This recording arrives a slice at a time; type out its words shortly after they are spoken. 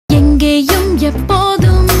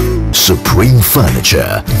Supreme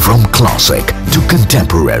furniture from classic to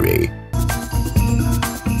contemporary.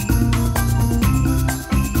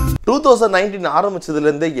 2019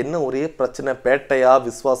 ஆரம்பிச்சதுலேருந்தே என்ன ஒரே பிரச்சனை, பேட்டையா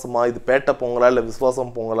விஸ்வாசமா, இது பேட்டை பொங்கலா இல்லை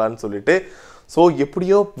விஸ்வாசம் பொங்கலான்னு சொல்லிட்டு. ஸோ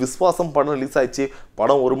எப்படியோ விஸ்வாசம் படம் ரிலீஸ் ஆயிடுச்சு.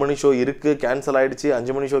 படம் 1 மணி ஷோ இருக்குது, கேன்சல் ஆகிடுச்சு,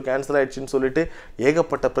 5 மணி ஷோ கேன்சல் ஆகிடுச்சின்னு சொல்லிட்டு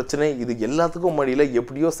ஏகப்பட்ட பிரச்சனை. இது எல்லாத்துக்கும் மடியில்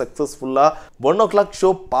எப்படியோ சக்ஸஸ்ஃபுல்லாக 1 o'clock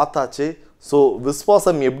ஷோ பார்த்தாச்சு. ஸோ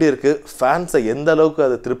விஸ்வாசம் எப்படி இருக்குது, ஃபேன்ஸை எந்த அளவுக்கு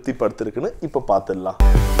அதை திருப்திப்படுத்திருக்குன்னு இப்போ பார்த்துடலாம்.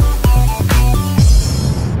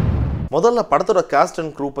 முதல்ல படத்தோட காஸ்ட்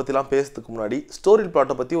அண்ட் க்ரூ பற்றிலாம் பேசுறதுக்கு முன்னாடி ஸ்டோரி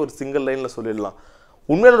பிளாட்டை பற்றி ஒரு சிங்கிள் லைனில் சொல்லிடலாம்.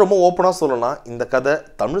 உண்மையில ரொம்ப ஓப்பனாக சொல்லலாம், இந்த கதை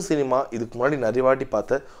தமிழ் சினிமா இதுக்கு முன்னாடி நிறைய வாட்டி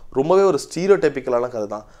பார்த்த ரொம்பவே ஒரு ஸ்டீரியோடைப்பிக்கலான கதை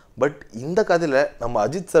தான். பட் இந்த கதையில் நம்ம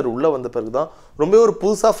அஜித் சார் உள்ளே வந்த பிறகு தான் ரொம்பவே ஒரு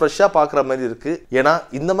புதுசாக ஃப்ரெஷ்ஷாக பார்க்குற மாதிரி இருக்குது. ஏன்னா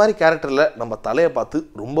இந்த மாதிரி கேரக்டரில் நம்ம தலையை பார்த்து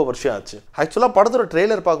ரொம்ப வருஷம் ஆச்சு. ஆக்சுவலாக படத்தோட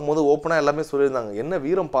ட்ரெய்லர் பார்க்கும்போது ஓப்பனாக எல்லாமே சொல்லியிருந்தாங்க, என்ன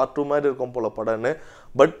வீரம் பார்ட் 2 மாதிரி இருக்கும் போல் படம்னு.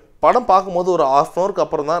 பட் படம் பார்க்கும்போது ஒரு 1/2 hour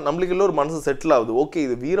அப்புறம் தான் நம்மளுக்கு எல்லாம் ஒரு மனசு செட்டில் ஆகுது. ஓகே,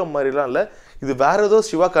 இது வீரம் மாதிரிலாம் இல்லை, இது வேறு ஏதோ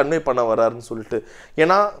சிவா கன்வே பண்ண வராருன்னு சொல்லிட்டு.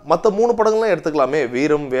 ஏன்னா மற்ற 3 படங்கள்லாம் எடுத்துக்கலாமே,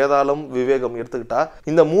 வீரம், வேதாளம், விவேகம் எடுத்துக்கிட்டா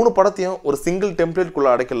இந்த 3 படத்தையும் ஒரு சிங்கிள்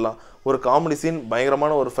டெம்ப்ளேட்குள்ளே அடைக்கலாம். ஒரு காமெடி சீன்,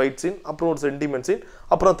 பயங்கரமான ஒரு ஃபைட் சீன், அப்புறம் ஒரு சென்டிமெண்ட் சீன்,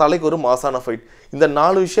 அப்புறம் தலைக்கு ஒரு மாசான ஃபைட். இந்த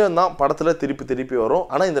 4 விஷயம் தான் படத்தில் திருப்பி வரும்.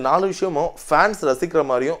 ஆனால் இந்த 4 விஷயமும் ஃபேன்ஸ் ரசிக்கிற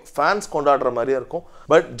மாதிரியும் ஃபேன்ஸ் கொண்டாடுற மாதிரியும் இருக்கும்.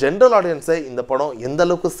 பட் ஜென்ரல் ஆடியன்ஸை இந்த படம் எந்த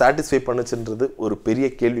அளவுக்கு சாட்டிஸ்ஃபை பண்ணுச்சுன்றது ஒரு பெரிய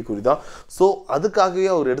கேள்விக்குறி தான். ஸோ அதுக்காகவே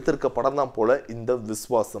அவர் எடுத்திருக்க படம் தான் போல இந்த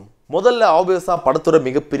விஸ்வாசம். முதல்ல ஆப்வியஸாக படத்தோட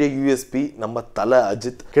மிகப்பெரிய யூஎஸ்பி நம்ம தல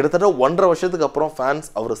அஜித். கிட்டத்தட்ட 1.5 வருஷத்துக்கு அப்புறம் ஃபேன்ஸ்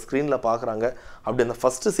அவரை ஸ்க்ரீனில் பார்க்குறாங்க. அப்படி அந்த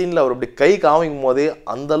ஃபஸ்ட்டு சீனில் அவர் அப்படி கை காமிக்கும் போதே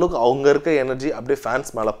அந்த அளவுக்கு அவங்க இருக்க எனர்ஜி அப்படியே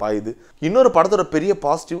ஃபேன்ஸ் மேலே பாயுது. இன்னொரு படத்தோட பெரிய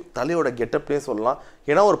பாசிட்டிவ் தலையோட கெட்டப்னே சொல்லலாம்.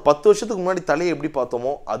 ஏன்னா ஒரு 10 வருஷத்துக்கு முன்னாடி தலையை எப்படி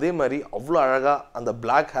பார்த்தோமோ அதே மாதிரி அவ்வளோ அழகாக அந்த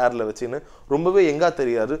பிளாக் ஹேரில் வச்சுன்னு ரொம்பவே எங்கா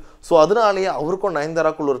தெரியாது. ஸோ அதனாலேயே அவருக்கும்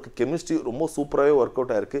நயன்தாராக்குள்ள இருக்க கெமிஸ்ட்ரி ரொம்ப சூப்பராகவே ஒர்க்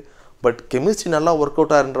அவுட் ஆயிருக்கு. பட் கெமிஸ்ட்ரி நல்லா ஒர்க்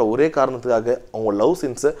அவுட் ஆகின்ற ஒரே காரணத்துக்காக அவங்க லவ்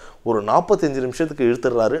சீன்ஸை ஒரு 45 நிமிஷத்துக்கு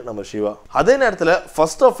இழுத்துடுறாரு நம்ம சிவா. அதே நேரத்தில்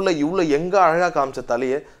ஃபர்ஸ்ட் ஹாஃபில் இவ்வளோ எங்கே அழகாக காமிச்ச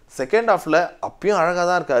தலையை செகண்ட் ஹாஃபில் அப்பயும் அழகாக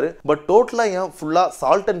தான் இருக்காரு. பட் டோட்டலாக ஏன் ஃபுல்லாக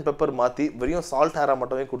சால்ட் அண்ட் பெப்பர் மாற்றி வெறும் சால்ட் ஹேராக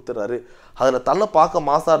மட்டுமே கொடுத்துட்றாரு. அதில் தலை பார்க்க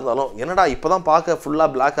மாசாக இருந்தாலும் என்னடா இப்போ தான் பார்க்க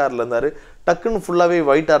ஃபுல்லாக பிளாக் ஹேரில் இருந்தார், டக்குன்னு ஃபுல்லாகவே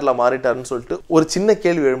ஒயிட் ஹேரில் மாறிட்டாருன்னு சொல்லிட்டு ஒரு சின்ன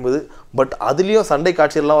கேள்வி எழும்புது. பட் அதுலேயும் சண்டை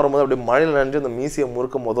காட்சியெல்லாம் வரும்போது அப்படியே மழையில் நினைஞ்சு அந்த மீசியை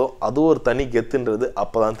முறுக்கும் போதோ அதுவும் ஒரு தனி கெத்துன்றது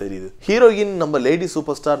அப்போ தான் தெரியுது. ஹீரோயின் நம்ம லேடி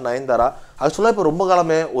சூப்பர் ஸ்டார் நயன்தாரா ஆக்சுவலாக இப்போ ரொம்ப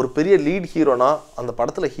காலமே ஒரு பெரிய லீட் ஹீரோனா அந்த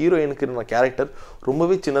படத்தில் ஹீரோயினுக்கு கேரக்டர்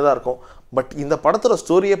ரொம்பவே சின்னதாக இருக்கும். பட் இந்த படத்தோட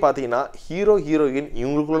ஸ்டோரியே பார்த்தீங்கன்னா ஹீரோ ஹீரோயின்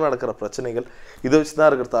இவங்களுக்குள்ள நடக்கிற பிரச்சனைகள் இதை வச்சு தான்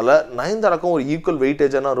இருக்கிறதால நயன்தாராக்கும் ஒரு ஈக்குவல்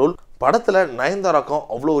வெயிட்டேஜான ரோல். படத்தில் நயன்தாராக்கும்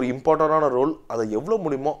அவ்வளோ ஒரு இம்பார்ட்டண்டான ரோல், அதை எவ்வளோ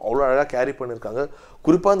முடியுமோ அவ்வளோ அழகாக கேரி பண்ணியிருக்காங்க.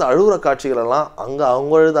 குறிப்பாக இந்த அழுகுற காட்சிகளெல்லாம் அங்கே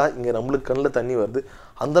அவங்க அழுதா இங்கே நம்மளுக்கு கண்ணில் தண்ணி வருது.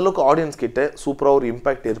 அந்தளவுக்கு ஆடியன்ஸ் கிட்ட சூப்பராக ஒரு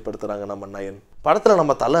இம்பேக்ட் ஏற்படுத்துகிறாங்க நம்ம நயன். படத்தில்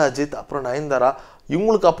நம்ம தல அஜித் அப்புறம் நயன்தாரா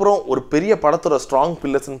இவங்களுக்கு அப்புறம் ஒரு பெரிய படத்தோட ஸ்ட்ராங்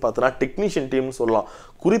பில்லர்ஸ்ன்னு பார்த்தோன்னா டெக்னீஷியன் டீம்னு சொல்லலாம்.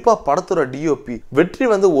 குறிப்பாக படத்தோட டிஓபி வெற்றி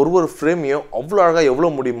ஒரு ஃப்ரேமையும் அவ்வளோ அழகாக எவ்வளோ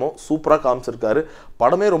முடியுமோ சூப்பராக காமிச்சிருக்காரு.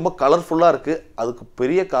 படமே ரொம்ப கலர்ஃபுல்லாக இருக்குது. அதுக்கு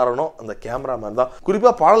பெரிய காரணம் அந்த கேமராமேன் தான்.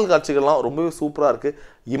 குறிப்பாக பாடல் காட்சிகள்லாம் ரொம்பவே சூப்பராக இருக்குது.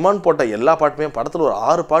 இமான் போட்ட எல்லா பாட்டுமே படத்தில் ஒரு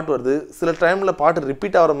 6 பாட்டு வருது. சில டைமில் பாட்டு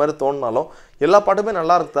ரிப்பீட் ஆகிற மாதிரி தோணினாலும் எல்லா பாட்டுமே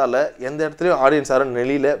நல்லா இருக்கிறதால எந்த இடத்துலையும் ஆடியன்ஸ் யாரும்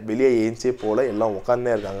நெளியில் வெளியே ஏஞ்சே போல் எல்லாம்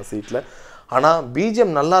உட்காந்தே இருக்காங்க சீட்டில். ஆனால்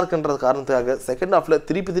பிஜிஎம் நல்லா இருக்குன்றது காரணத்துக்காக செகண்ட் ஹாஃபில்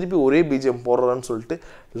திருப்பி ஒரே பிஜிஎம் போடுறோன்னு சொல்லிட்டு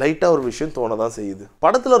லைட்டாக ஒரு விஷயம் தோண தான் செய்யுது.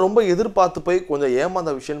 படத்தில் ரொம்ப எதிர்பார்த்து போய் கொஞ்சம்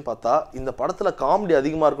ஏமாந்த விஷயம்னு பார்த்தா இந்த படத்தில் காமெடி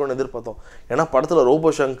அதிகமாக இருக்கும்னு எதிர்பார்த்தோம். ஏன்னா படத்தில்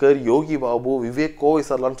ரோபோ சங்கர், யோகி பாபு, விவேக், கோவை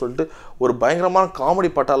சார்லான்னு சொல்லிட்டு ஒரு பயங்கரமான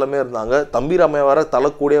காமெடி பட்டாளமே இருந்தாங்க. தம்பி ராமையா வர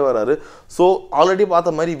தலை கூடயே வராரு. ஸோ ஆல்ரெடி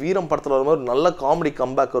பார்த்த மாதிரி வீரம் படத்தில் வர மாதிரி நல்ல காமெடி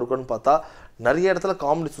கம்பேக் இருக்குன்னு பார்த்தா நிறைய இடத்துல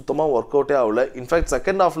காமெடி சுத்தமாக ஒர்க் அவுட்டே ஆகல. இன்ஃபேக்ட்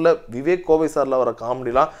செகண்ட் ஹாஃபில் விவேக், கோவை சாரில் வர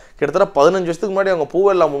காமெடிலாம் கிட்டத்தட்ட 15 வருஷத்துக்கு முன்னாடி அவங்க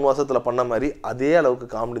பூவெல்லாம் 3 வருஷத்தில் பண்ண மாதிரி அதே அளவுக்கு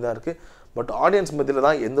காமெடி தான் இருக்குது. பட் ஆடியன்ஸ் மத்தியில்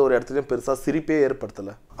தான் எந்த ஒரு இடத்துலையும் பெருசாக சிரிப்பே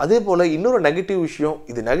ஏற்படுத்தலை. அதே போல் இன்னொரு நெகட்டிவ் விஷயம்,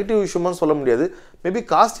 இது நெகட்டிவ் விஷயமானு சொல்ல முடியாது, மேபி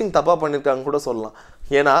காஸ்டிங் தப்பாக பண்ணியிருக்காங்க கூட சொல்லலாம்.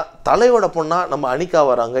 ஏன்னா தலையோட பொண்ணாக நம்ம அனிகா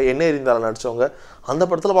வராங்க, என்ன எரிந்தாலும் நடித்தவங்க. அந்த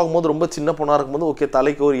படத்தில் பார்க்கும்போது ரொம்ப சின்ன பொண்ணாக இருக்கும்போது ஓகே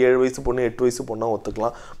தலைக்கு ஒரு 7 வயசு பொண்ணு 8 வயசு பொண்ணாக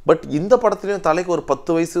ஒத்துக்கலாம். பட் இந்த படத்துலையும் தலைக்கு ஒரு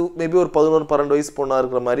 10 வயசு மேபி ஒரு 11-12 வயசு பொண்ணாக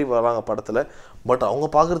இருக்கிற மாதிரி வராங்க படத்தில். பட் அவங்க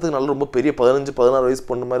பார்க்குறதுக்கு நல்ல ரொம்ப பெரிய 15-16 வயசு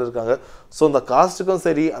பொண்ணு மாதிரி இருக்காங்க. ஸோ அந்த காஸ்ட்டுக்கும்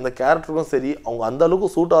சரி அந்த கேரக்டருக்கும் சரி அவங்க அந்த அளவுக்கு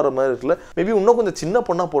சூட் ஆகிற மாதிரி இருக்குல்ல. மேபி இன்னும் கொஞ்சம் சின்ன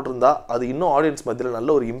பொண்ணாக போட்டிருந்தா அது இன்னும் ஆடியன்ஸ் மத்தியில்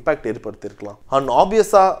நல்ல ஒரு இம்பாக்ட் ஏற்படுத்தியிருக்கலாம். அண்ட்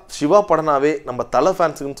ஆப்வியஸாக சிவா படனாவே நம்ம தலை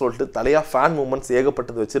ஃபேன்ஸுக்குன்னு சொல்லிட்டு தலையாக ஃபேன் மூமெண்ட்ஸ்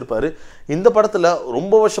ஏகப்பட்டது வச்சிருப்பாரு. இந்த படத்தில்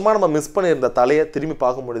ரொம்ப வருஷமாக நம்ம மிஸ் பண்ணியிருந்த தலையை திரும்பி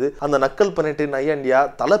பார்க்க முடியுது. அந்த நக்கல் பண்ணிட்டு நையாண்டியா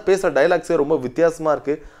தலை பேசுகிற டைலாக்ஸே ரொம்ப வித்தியாசமாக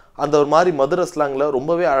இருக்குது. அந்த ஒரு மாதிரி மதுரை ஸ்லாங்கில்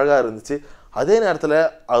ரொம்பவே அழகாக இருந்துச்சு. அதே நேரத்தில்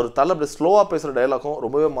அவர் தலை அப்படி ஸ்லோவாக பேசுகிற டைலாக்கும்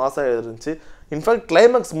ரொம்பவே மாசாக இருந்துச்சு. இன்ஃபேக்ட்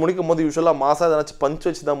கிளைமேக்ஸ் முடிக்கும் போது யூஸ்வலாக மாசா ஏதாச்சும் பஞ்ச்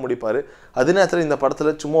வச்சு தான் முடிப்பார். அதே நேரத்தில் இந்த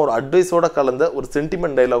படத்தில் சும்மா ஒரு அட்வைஸோட கலந்த ஒரு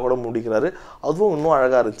சென்டிமெண்ட் டைலாகோட முடிக்கிறாரு. அதுவும் இன்னும்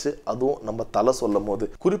அழகாக இருந்துச்சு. அதுவும் நம்ம தலை சொல்லும் போது,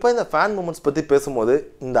 குறிப்பாக இந்த ஃபேன் மூமெண்ட்ஸ் பற்றி பேசும்போது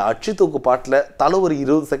இந்த அச்சி தூக்கு பாட்டில் தலை ஒரு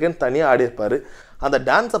 20 செகண்ட் தனியாக ஆடி இருப்பார். அந்த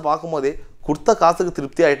டான்ஸை பார்க்கும்போதே கொடுத்த காசுக்கு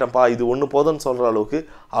திருப்தி ஆகிட்டேன்ப்பா, இது ஒன்று போதும்னு சொல்கிற அளவுக்கு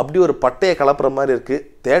அப்படி ஒரு பட்டையை கலப்புற மாதிரி இருக்குது.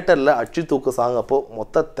 தேட்டரில் அச்சு தூக்கு சாங் அப்போ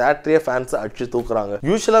மொத்த தேட்டரே ஃபேன்ஸை அச்சு தூக்குறாங்க.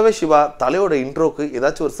 யூஸ்வலாகவே சிவா தலையோட இன்ட்ரோக்கு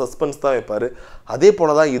ஏதாச்சும் ஒரு சஸ்பென்ஸ் தான் வைப்பார். அதே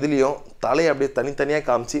போல தான் இதுலேயும் தலையை அப்படியே தனித்தனியாக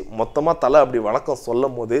காமிச்சு மொத்தமாக தலை அப்படி வணக்கம்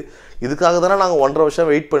சொல்லும் போது, இதுக்காக தானே நாங்கள் 1.5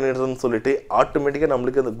 வருஷம் வெயிட் பண்ணிடுறோம்னு சொல்லிட்டு ஆட்டோமேட்டிக்காக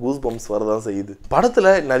நம்மளுக்கு அந்த கூஸ் பம்ப்ஸ் வரதான் செய்யுது.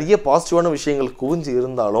 படத்தில் நிறைய பாசிட்டிவான விஷயங்கள் குவிஞ்சு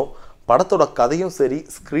இருந்தாலும் படத்தோட கதையும் சரி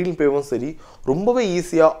ஸ்க்ரீன் பிளேவும் சரி ரொம்பவே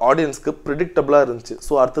ஈஸியாக ஆடியன்ஸ்க்கு ப்ரிடிக்டபிளாக இருந்துச்சு.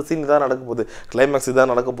 ஸோ அடுத்த சீன் இதான் நடக்க போகுது, கிளைமேக்ஸ்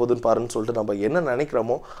இதான் நடக்க போகுதுன்னு பாருன்னு சொல்லிட்டு நம்ம என்ன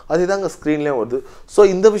நினைக்கிறோமோ அதே தாங்க ஸ்க்ரீன்லேயும் வருது. ஸோ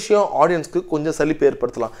இந்த விஷயம் ஆடியன்ஸ்க்கு கொஞ்சம் சலிப்பு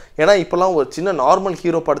ஏற்படுத்தலாம். ஏன்னா இப்போலாம் ஒரு சின்ன நார்மல்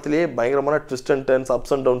ஹீரோ படத்துலேயே பயங்கரமான twist and turns,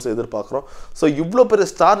 ups and downs எதிர்பார்க்குறோம். ஸோ இவ்வளோ பெரிய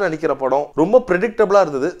ஸ்டார் நடிக்கிற படம் ரொம்ப ப்ரிடிக்டபிளாக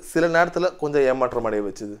இருந்தது, சில நேரத்தில் கொஞ்சம் ஏமாற்றம் அடைய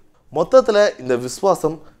வச்சுது. மொத்தத்தில் இந்த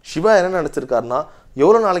விஸ்வாசம் சிவா என்ன நினச்சிருக்காருன்னா,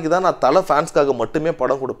 எவ்வளோ நாளைக்கு தான் நான் தலை ஃபேன்ஸ்க்காக மட்டுமே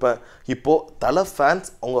படம் கொடுப்பேன், இப்போது தலை ஃபேன்ஸ்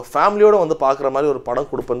அவங்க ஃபேமிலியோடு வந்து பார்க்குற மாதிரி ஒரு படம்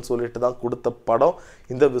கொடுப்பேன்னு சொல்லிட்டு தான் கொடுத்த படம்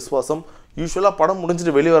இந்த விஸ்வாசம். யூஸ்வலாக படம்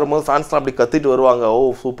முடிஞ்சிட்டு வெளியே வரும்போது ஃபேன்ஸ்லாம் அப்படி கத்திட்டு வருவாங்க, ஓ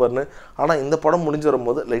சூப்பர்னு. ஆனால் இந்த படம் முடிஞ்சு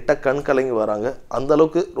வரும்போது லைட்டாக கண் கலங்கி வராங்க.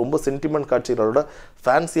 அந்தளவுக்கு ரொம்ப சென்டிமெண்ட் காட்சிகளோட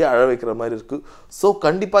ஃபேன்ஸியாக அழ வைக்கிற மாதிரி இருக்குது. ஸோ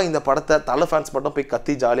கண்டிப்பாக இந்த படத்தை தலை ஃபேன்ஸ் மட்டும் போய்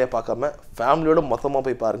கத்தி ஜாலியாக பார்க்காம ஃபேமிலியோட மொத்தமாக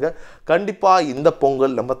போய் பாருங்கள். கண்டிப்பாக இந்த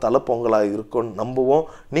பொங்கல் நம்ம தலை பொங்கலாக இருக்கும்னு நம்புவோம்.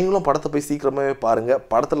 நீங்களும் படத்தை போய் சீக்கிரமாகவே பாருங்கள்.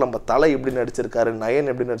 படத்தில் நம்ம தலை எப்படி நடிச்சிருக்காரு, நயன்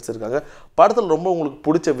எப்படி நடிச்சிருக்காங்க, படத்தில் ரொம்ப உங்களுக்கு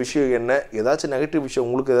பிடிச்ச விஷயம் என்ன, ஏதாச்சும் நெகட்டிவ் விஷயம்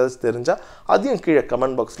உங்களுக்கு ஏதாச்சும் தெரிஞ்சால் அதையும் கீழே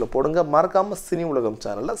கமெண்ட் பாக்ஸில் போடுங்க. மறக்காம சினி உலகம்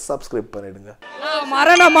சேனலை சப்ஸ்கிரைப் பண்ணிடுங்க.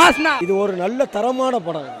 இது ஒரு நல்ல தரமான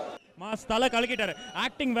படம். மாஸ் தலை கலக்கிட்டாரு,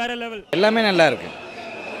 ஆக்டிங் வேற லெவல், எல்லாமே நல்லா இருக்கு,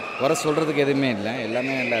 வர சொல்றதுக்கு எதுவுமே இல்லை,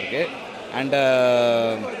 எல்லாமே நல்லா இருக்கு. அண்ட்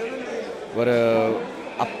ஒரு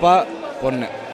அப்பா பொண்ணு